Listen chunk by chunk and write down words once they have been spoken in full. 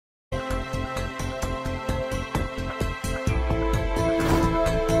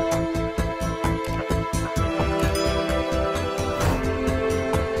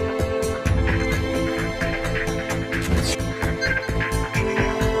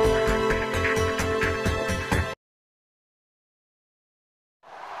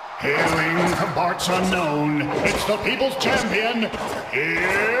Hailing from parts unknown, it's the people's champion.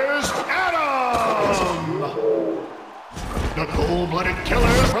 Here's Adam! The cold-blooded killer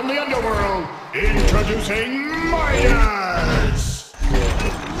from the underworld, introducing Midas!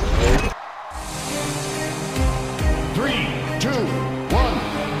 3, 2, 1,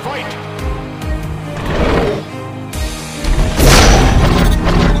 fight!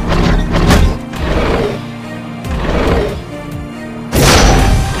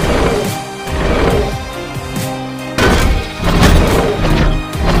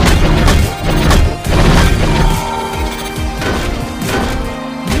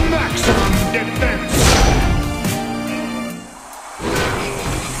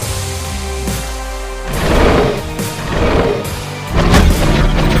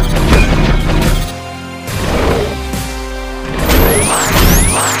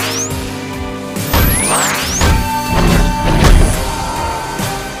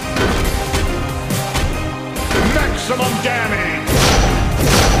 Maximum damage!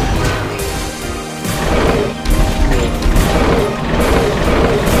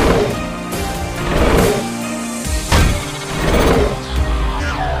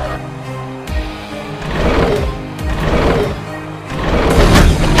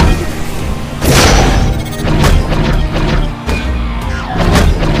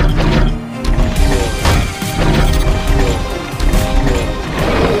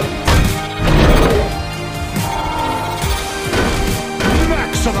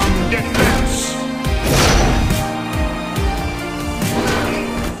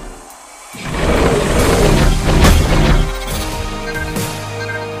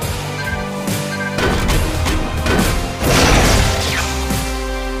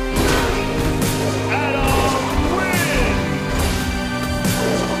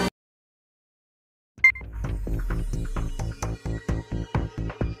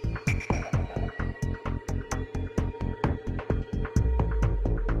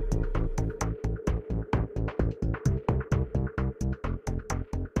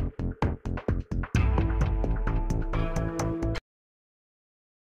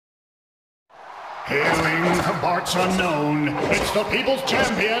 Hailing from parts unknown, it's the people's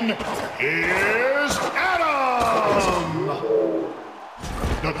champion. Here's Adam!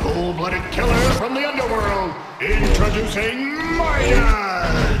 The cold-blooded killer from the underworld, introducing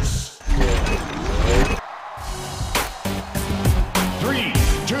Midas! 3,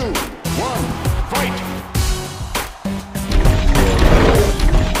 2, 1, fight!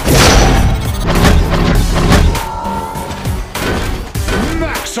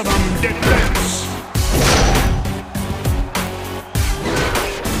 Maximum defense!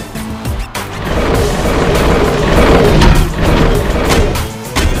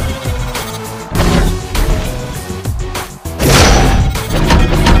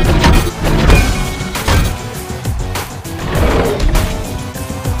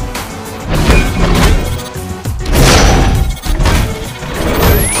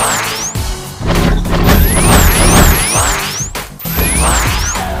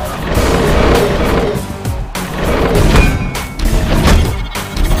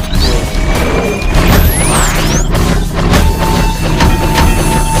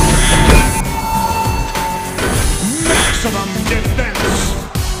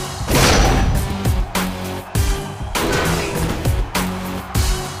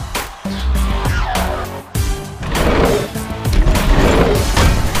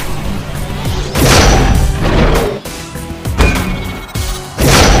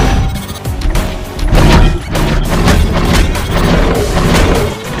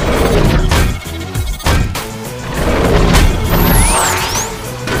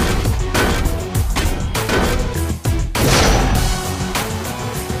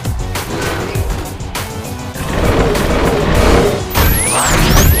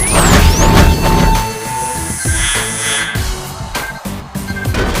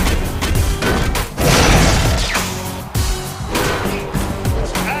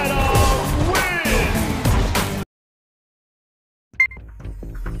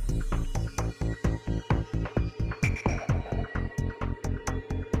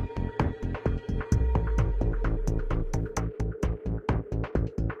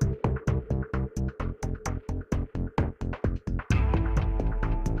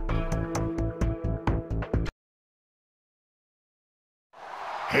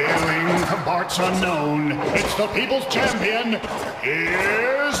 Hailing from parts unknown, it's the people's champion.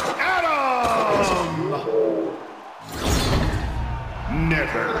 Here's Adam!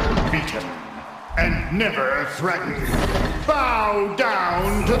 Never beaten and never threatened. Bow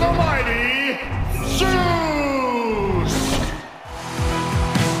down to the mighty Zeus!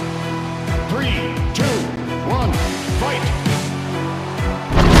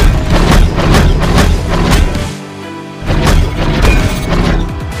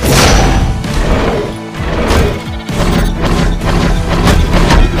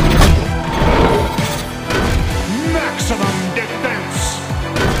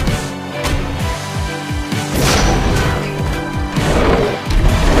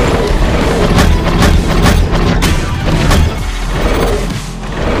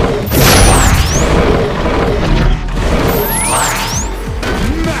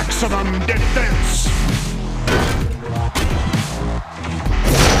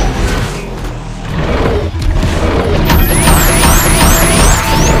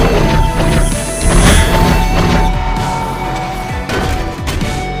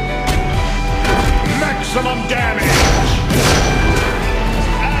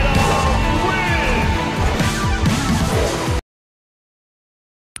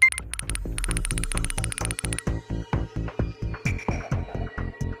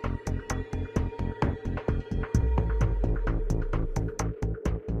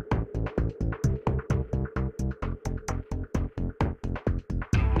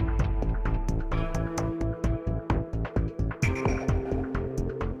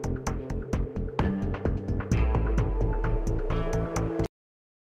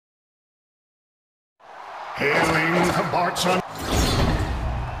 Hailing the parts on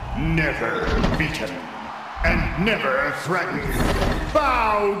never beaten and never threatened.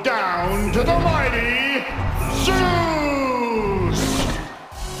 Bow down to the mighty Zeus!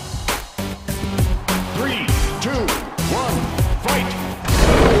 3, 2, 1, fight!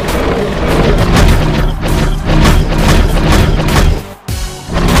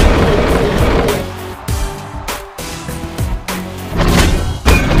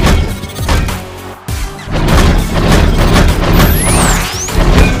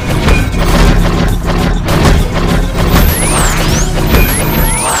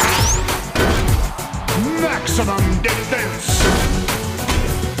 Maximum distance!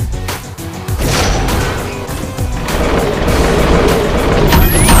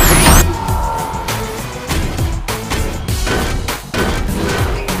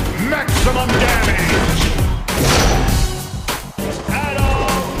 Maximum damage! And a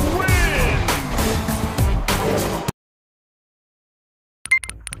win!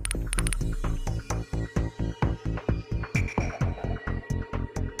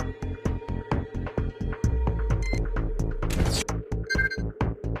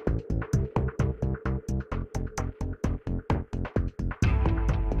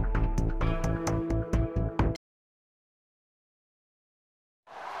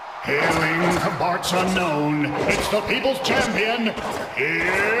 Hailing the parts unknown, it's the people's champion,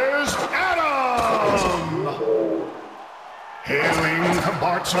 here's Adam! Hailing the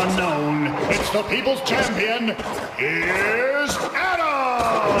parts unknown, it's the people's champion, here's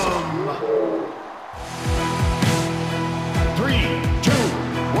Adam!